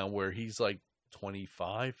point now where he's like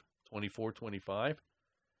 25.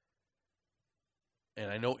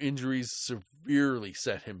 And I know injuries severely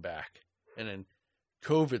set him back. And then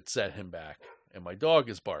COVID set him back. And my dog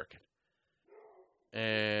is barking.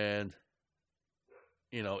 And,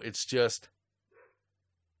 it's just,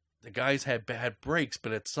 the guy's had bad breaks,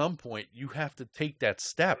 but at some point you have to take that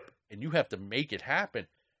step and you have to make it happen.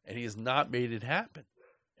 And he has not made it happen.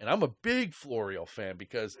 And I'm a big Florial fan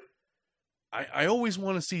because I always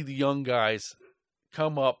want to see the young guys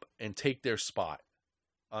come up and take their spot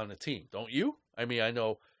on the team. Don't you? I mean, I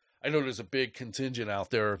know there's a big contingent out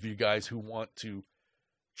there of you guys who want to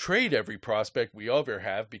trade every prospect we ever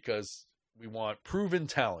have because we want proven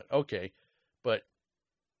talent. Okay, but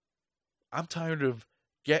I'm tired of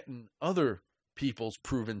getting other people's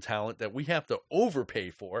proven talent that we have to overpay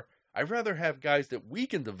for. I'd rather have guys that we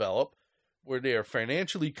can develop where they are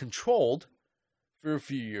financially controlled for a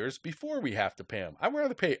few years before we have to pay them. I'd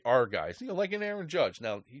rather pay our guys, like an Aaron Judge.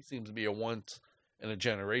 Now, he seems to be a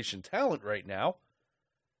once-in-a-generation talent right now.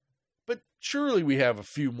 But surely we have a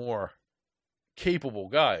few more capable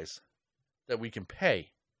guys that we can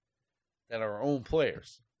pay that are our own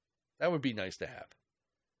players. That would be nice to have.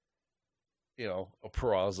 A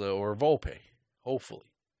Peraza or a Volpe, hopefully.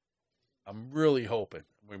 I'm really hoping.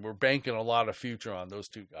 I mean, we're banking a lot of future on those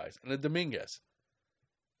two guys. And a Dominguez,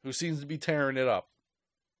 who seems to be tearing it up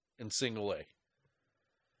in single A.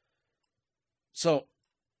 So,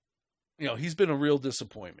 he's been a real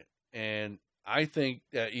disappointment. And I think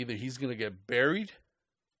that either he's going to get buried,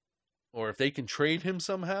 or if they can trade him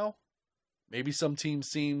somehow, maybe some team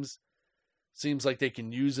seems like they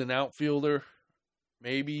can use an outfielder,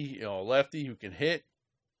 maybe, a lefty who can hit.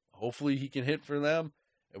 Hopefully he can hit for them,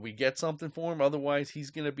 and we get something for him. Otherwise,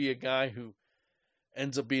 he's going to be a guy who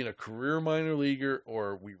ends up being a career minor leaguer,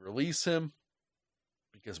 or we release him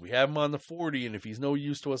because we have him on the 40, and if he's no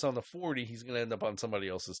use to us on the 40, he's going to end up on somebody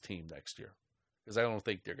else's team next year because I don't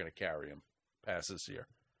think they're going to carry him past this year.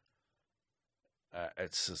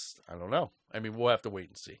 It's just, I don't know. I mean, we'll have to wait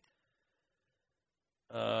and see.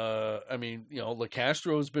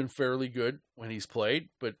 LeCastro has been fairly good when he's played,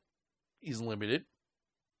 but he's limited.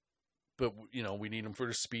 But, we need him for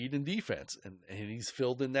the speed and defense. And he's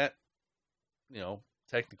filled in that,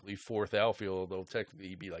 technically fourth outfield, although technically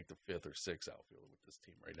he'd be like the fifth or sixth outfielder with this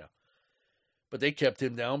team right now. But they kept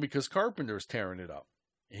him down because Carpenter's tearing it up.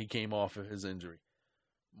 He came off of his injury.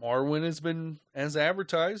 Marwin has been as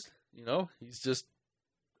advertised. He's just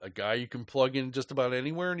a guy you can plug in just about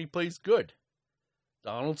anywhere, and he plays good.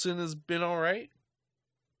 Donaldson has been all right.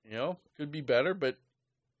 Could be better, but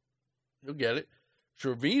he'll get it.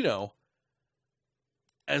 Trevino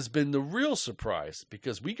has been the real surprise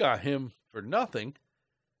because we got him for nothing,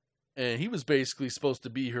 and he was basically supposed to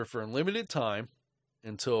be here for a limited time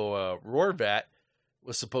until Rohrvat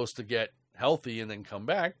was supposed to get healthy and then come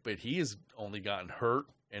back, but he has only gotten hurt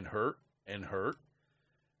and hurt and hurt,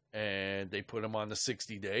 and they put him on the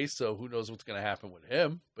 60 days, so who knows what's going to happen with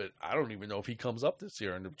him, but I don't even know if he comes up this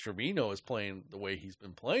year, and if Trevino is playing the way he's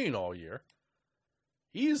been playing all year,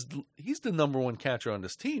 he's the number one catcher on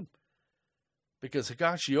this team, because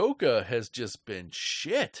Higashioka has just been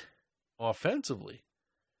shit offensively,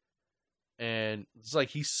 and it's like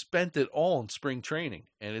he spent it all in spring training,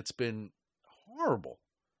 and it's been horrible.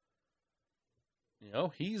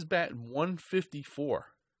 He's batting 154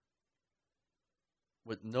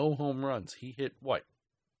 with no home runs. He hit,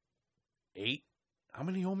 8? How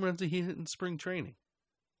many home runs did he hit in spring training?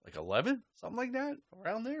 Like 11? Something like that?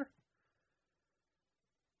 Around there?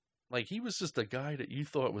 Like, he was just a guy that you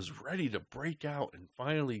thought was ready to break out and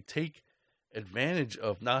finally take advantage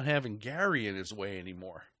of not having Gary in his way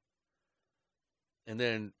anymore. And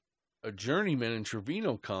then a journeyman in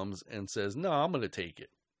Trevino comes and says, no, I'm going to take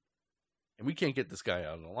it. And we can't get this guy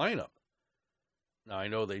out of the lineup. Now, I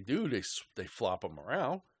know they do. They flop him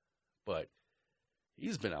around. But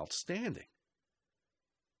he's been outstanding.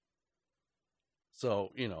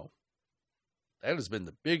 So, that has been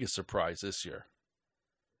the biggest surprise this year.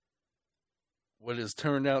 What has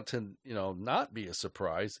turned out to, not be a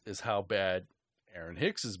surprise is how bad Aaron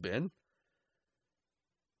Hicks has been.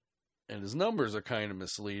 And his numbers are kind of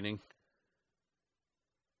misleading.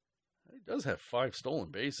 He does have 5 stolen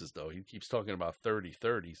bases, though. He keeps talking about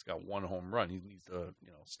 30-30. He's got 1 home run. He needs to,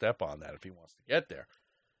 step on that if he wants to get there.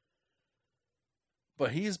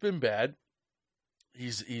 But he's been bad.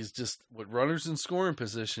 He's just, with runners in scoring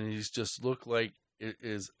position, he's just looked like it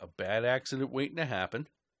is a bad accident waiting to happen.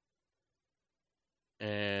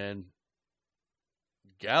 And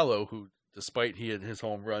Gallo, who, despite he had his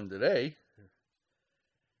home run today,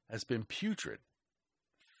 has been putrid.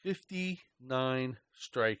 59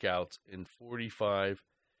 strikeouts in 45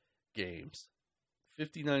 games.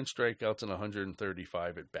 59 strikeouts and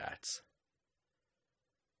 135 at bats.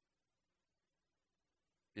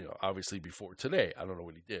 Obviously before today, I don't know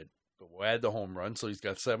what he did. But we'll add the home run, so he's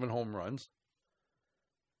got 7 home runs.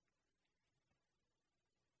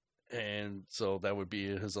 And so that would be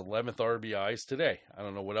his 11th RBIs today. I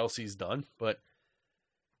don't know what else he's done, but,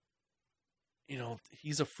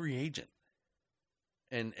 he's a free agent.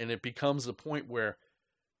 And it becomes a point where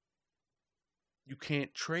you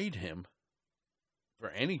can't trade him for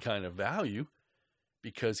any kind of value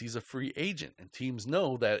because he's a free agent. And teams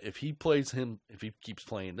know that if he keeps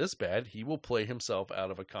playing this bad, he will play himself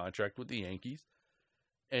out of a contract with the Yankees,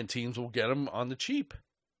 and teams will get him on the cheap.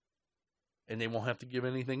 And they won't have to give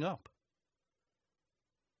anything up.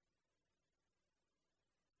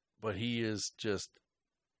 But he is just,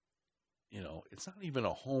 it's not even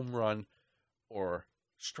a home run or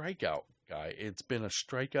strikeout guy. It's been a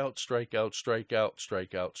strikeout,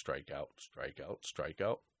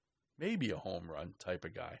 maybe a home run type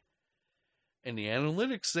of guy. And the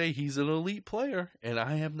analytics say he's an elite player, and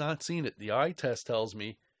I have not seen it. The eye test tells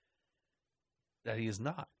me that he is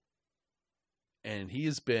not. And he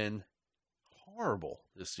has been horrible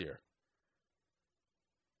this year.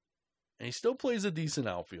 And he still plays a decent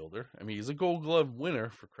outfielder. I mean, he's a Gold Glove winner,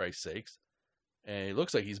 for Christ's sakes. And he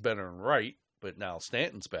looks like he's better than Wright, but now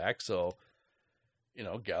Stanton's back, so,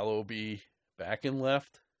 Gallo will be back in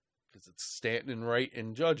left, because it's Stanton and Wright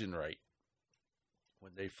and Judge and Wright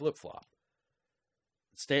when they flip-flop.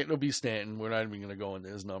 Stanton will be Stanton. We're not even going to go into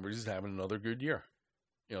his numbers. He's having another good year,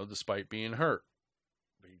 despite being hurt.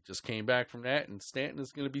 But he just came back from that, and Stanton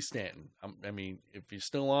is going to be Stanton. I mean, if you're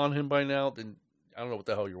still on him by now, then I don't know what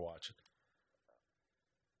the hell you're watching.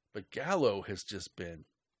 But Gallo has just been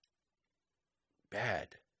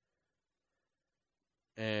bad.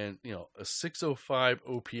 And, a 605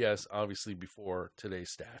 OPS, obviously before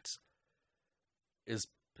today's stats, is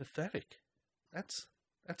pathetic. That's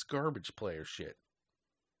garbage player shit.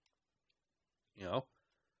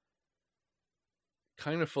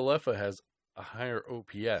 Kind of Falefa has a higher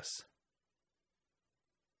OPS.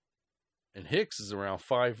 And Hicks is around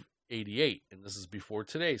 588, and this is before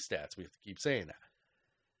today's stats. We have to keep saying that.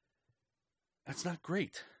 That's not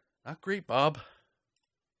great. Not great, Bob.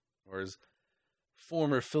 Or as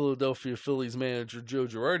former Philadelphia Phillies manager Joe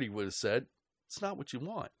Girardi would have said, it's not what you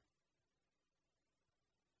want.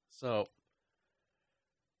 So,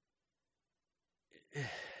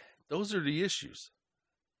 those are the issues.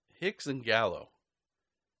 Hicks and Gallo,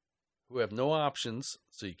 who have no options,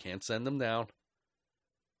 so you can't send them down.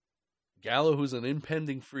 Gallo, who's an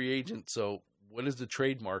impending free agent, so what is the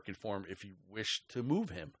trade market for him if you wish to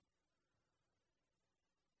move him?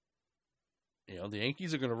 The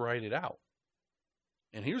Yankees are going to ride it out.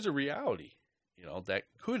 And here's a reality, that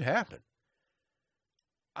could happen.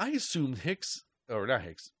 I assumed Hicks, or not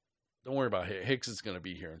Hicks, don't worry about Hicks. Hicks is going to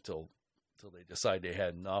be here until they decide they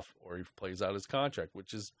had enough or he plays out his contract,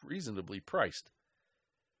 which is reasonably priced.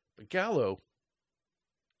 But Gallo,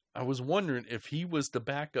 I was wondering if he was the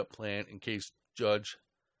backup plan in case Judge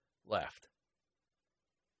left.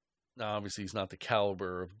 Now, obviously, he's not the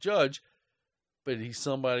caliber of Judge, but he's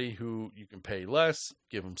somebody who you can pay less,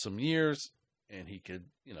 give him some years, and he could,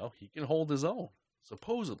 he can hold his own.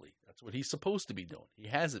 Supposedly. That's what he's supposed to be doing. He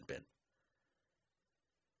hasn't been.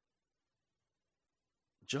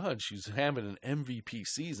 Judge, who's having an MVP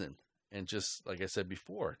season, and just, like I said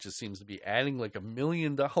before, just seems to be adding like $1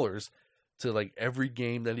 million to like every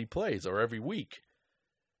game that he plays or every week.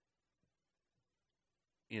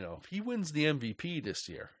 If he wins the MVP this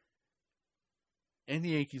year, and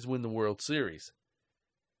the Yankees win the World Series,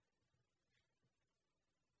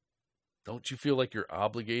 don't you feel like you're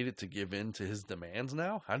obligated to give in to his demands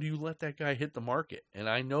now? How do you let that guy hit the market? And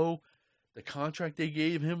I know the contract they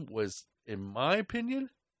gave him was, in my opinion,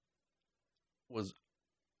 was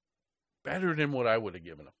better than what I would have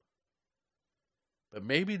given him. But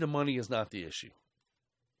maybe the money is not the issue.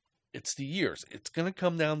 It's the years. It's going to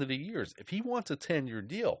come down to the years. If he wants a 10-year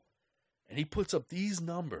deal and he puts up these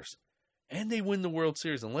numbers and they win the World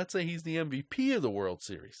Series, and let's say he's the MVP of the World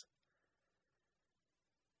Series,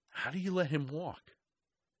 how do you let him walk?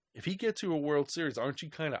 If he gets to a World Series, aren't you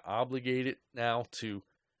kind of obligated now to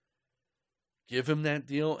give him that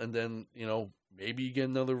deal and then, maybe you get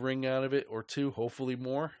another ring out of it or two, hopefully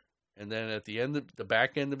more. And then at the end of the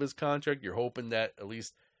back end of his contract, you're hoping that at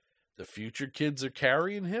least the future kids are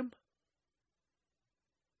carrying him.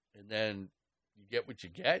 And then you get what you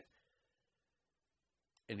get.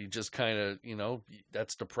 And you just kind of,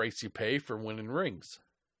 that's the price you pay for winning rings.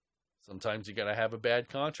 Sometimes you got to have a bad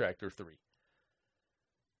contract or three.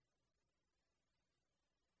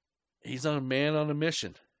 He's a man on a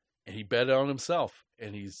mission. And he bet on himself.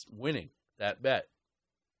 And he's winning that bet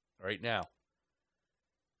right now.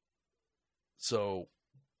 So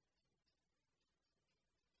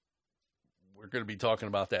we're going to be talking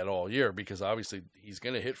about that all year because obviously he's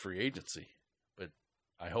going to hit free agency. But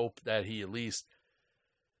I hope that he at least,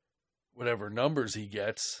 whatever numbers he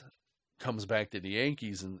gets, comes back to the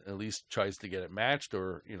Yankees and at least tries to get it matched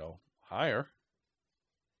or, higher.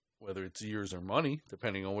 Whether it's years or money,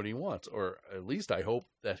 depending on what he wants. Or at least I hope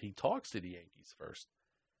that he talks to the Yankees first.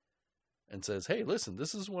 And says, hey, listen,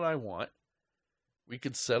 this is what I want. We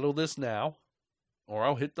could settle this now. Or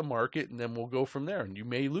I'll hit the market and then we'll go from there. And you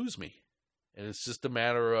may lose me. And it's just a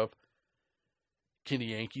matter of, can the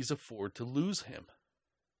Yankees afford to lose him?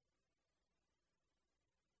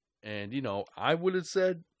 And, I would have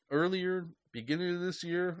said earlier, beginning of this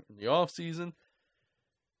year, in the offseason,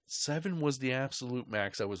 7 was the absolute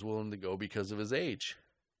max I was willing to go because of his age.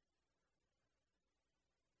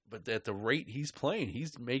 But at the rate he's playing,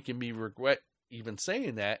 he's making me regret even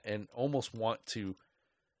saying that and almost want to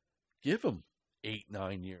give him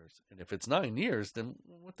 8-9 years. And if it's 9 years, then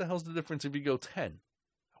what the hell's the difference if you go 10?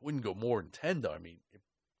 I wouldn't go more than 10, though. I mean,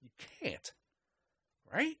 you can't.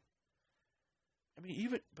 Right? I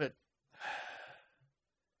mean, but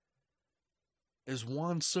is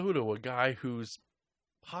Juan Soto a guy who's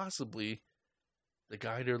possibly the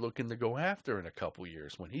guy they're looking to go after in a couple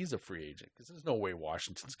years when he's a free agent? Because there's no way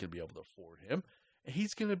Washington's going to be able to afford him. And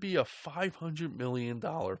he's going to be a $500 million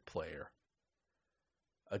player.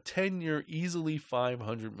 A 10-year, easily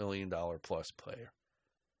 $500 million plus player.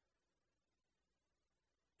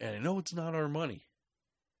 And I know it's not our money.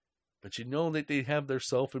 But you know that they have their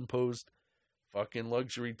self-imposed fucking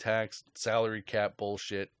luxury tax, salary cap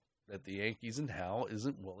bullshit that the Yankees and Hal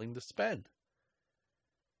isn't willing to spend.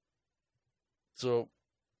 So,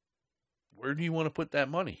 where do you want to put that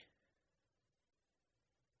money?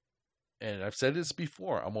 And I've said this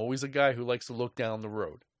before. I'm always a guy who likes to look down the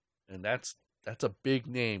road. And that's a big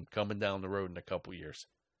name coming down the road in a couple years.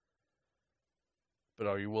 But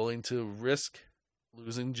are you willing to risk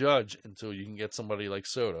losing Judge until you can get somebody like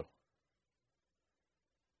Soto?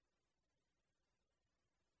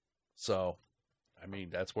 So, I mean,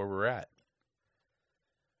 that's where we're at.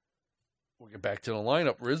 We'll get back to the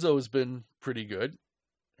lineup. Rizzo has been pretty good.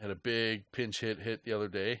 Had a big pinch hit the other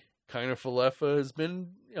day. Kiner Falefa has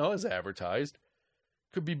been, as advertised.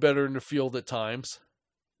 Could be better in the field at times,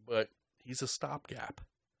 but he's a stopgap.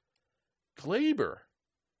 Glaber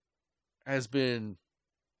has been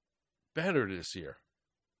better this year.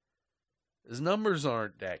 His numbers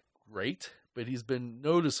aren't that great, but he's been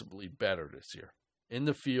noticeably better this year in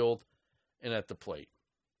the field and at the plate.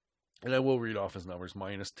 And I will read off his numbers,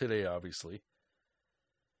 minus today, obviously.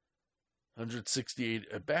 168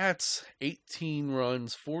 at-bats, 18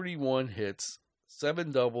 runs, 41 hits,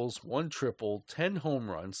 7 doubles, 1 triple, 10 home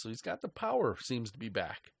runs. So he's got the power, seems to be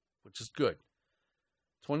back, which is good.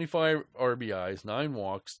 25 RBIs, 9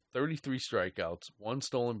 walks, 33 strikeouts, 1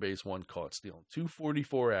 stolen base, 1 caught stealing.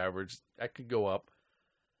 244 average. That could go up.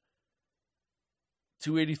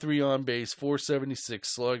 283 on base, 476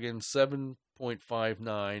 slugging,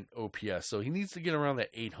 7.59 OPS. So he needs to get around that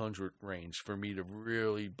 800 range for me to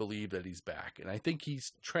really believe that he's back. And I think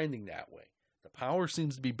he's trending that way. The power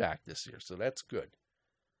seems to be back this year, so that's good.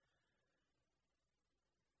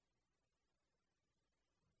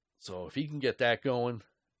 So if he can get that going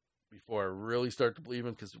before I really start to believe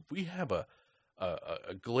him, because if we have a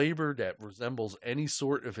Gleyber that resembles any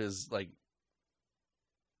sort of his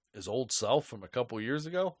old self from a couple years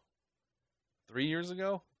ago, 3 years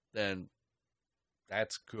ago, then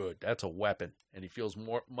that's good. That's a weapon. And he feels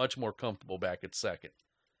much more comfortable back at second.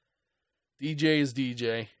 DJ is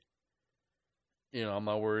DJ. I'm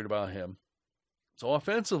not worried about him. So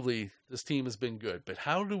offensively, this team has been good. But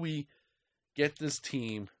how do we get this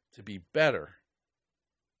team to be better?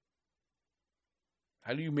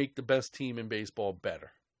 How do you make the best team in baseball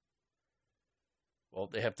better? Well,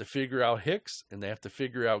 they have to figure out Hicks and they have to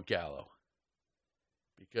figure out Gallo.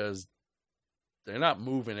 Because they're not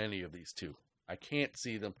moving any of these two. I can't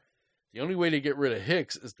see them. The only way to get rid of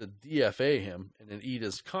Hicks is to DFA him and then eat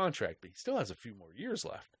his contract. But he still has a few more years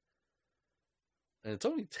left. And it's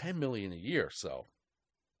only $10 million a year, so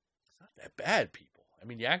it's not that bad, people. I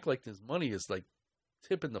mean, you act like this money is like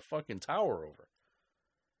tipping the fucking tower over.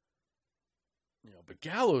 But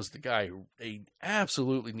Gallo's the guy who they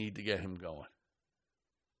absolutely need to get him going.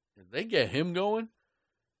 If they get him going,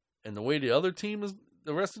 and the way the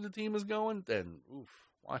rest of the team is going, then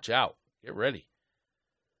watch out. Get ready.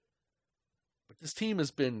 But this team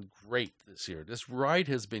has been great this year. This ride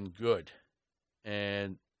has been good.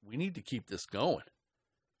 And we need to keep this going.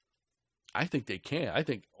 I think they can. I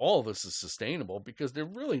think all of this is sustainable because they're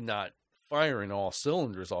really not firing all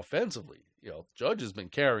cylinders offensively. Judge has been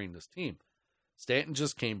carrying this team. Stanton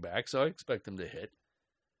just came back, so I expect him to hit.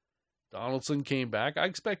 Donaldson came back. I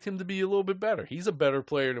expect him to be a little bit better. He's a better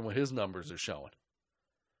player than what his numbers are showing.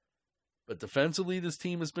 But defensively, this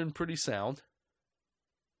team has been pretty sound.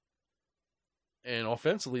 And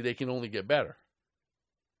offensively, they can only get better.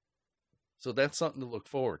 So that's something to look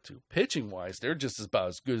forward to. Pitching-wise, they're just about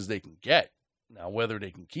as good as they can get. Now, whether they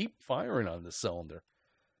can keep firing on this cylinder,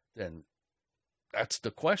 then that's the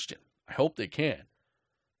question. I hope they can.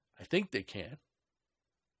 I think they can.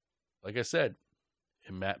 Like I said,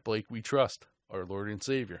 in Matt Blake we trust, our Lord and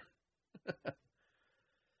Savior.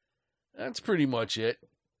 That's pretty much it.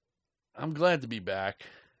 I'm glad to be back.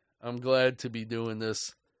 I'm glad to be doing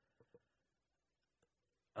this.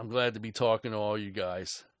 I'm glad to be talking to all you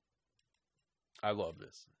guys. I love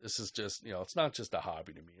this. This is just, it's not just a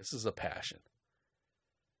hobby to me. This is a passion.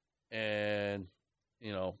 And,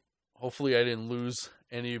 hopefully I didn't lose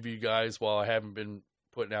any of you guys while I haven't been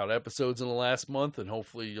putting out episodes in the last month. And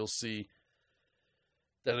hopefully you'll see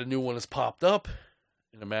that a new one has popped up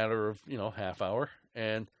in a matter of, half hour.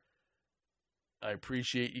 And I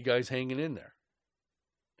appreciate you guys hanging in there.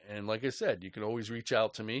 And like I said, you can always reach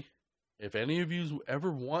out to me. If any of you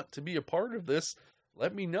ever want to be a part of this,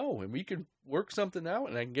 let me know, and we can work something out,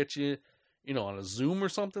 and I can get you, on a Zoom or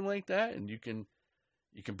something like that, and you can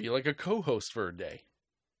be like a co-host for a day.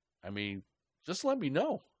 I mean, just let me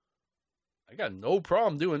know. I got no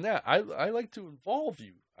problem doing that. I like to involve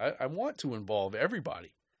you. I want to involve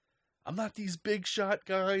everybody. I'm not these big shot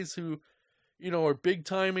guys who, are big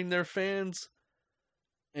timing their fans,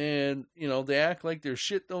 and, they act like their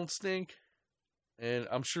shit don't stink. And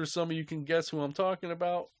I'm sure some of you can guess who I'm talking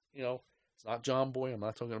about. It's not John Boy. I'm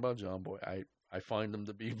not talking about John Boy. I find them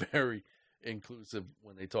to be very inclusive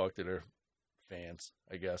when they talk to their fans,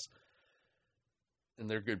 I guess.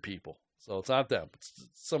 And they're good people. So it's not them. It's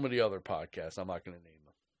some of the other podcasts. I'm not going to name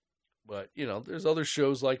them. But, there's other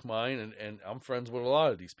shows like mine, and I'm friends with a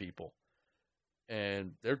lot of these people.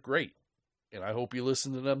 And they're great. And I hope you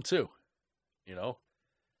listen to them too.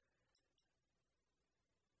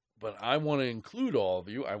 But I want to include all of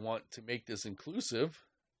you. I want to make this inclusive.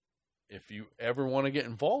 If you ever want to get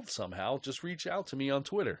involved somehow, just reach out to me on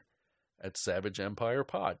Twitter at Savage Empire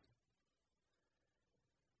Pod.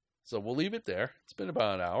 So we'll leave it there. It's been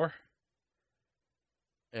about an hour.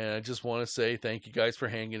 And I just want to say thank you guys for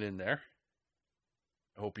hanging in there.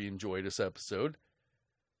 I hope you enjoy this episode.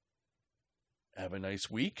 Have a nice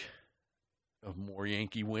week of more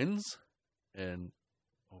Yankee wins and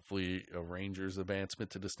hopefully a Rangers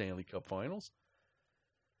advancement to the Stanley Cup Finals.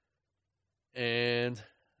 And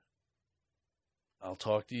I'll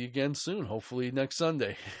talk to you again soon, hopefully next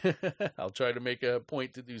Sunday. I'll try to make a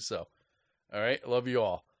point to do so. All right, love you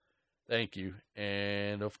all. Thank you.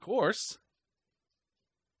 And of course,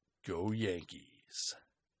 go Yankees.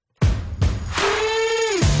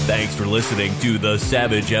 Thanks for listening to The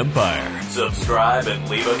Savage Empire. Subscribe and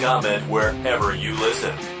leave a comment wherever you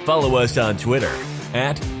listen. Follow us on Twitter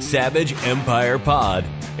 @Savage Empire Pod.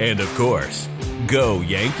 And of course, go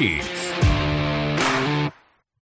Yankees.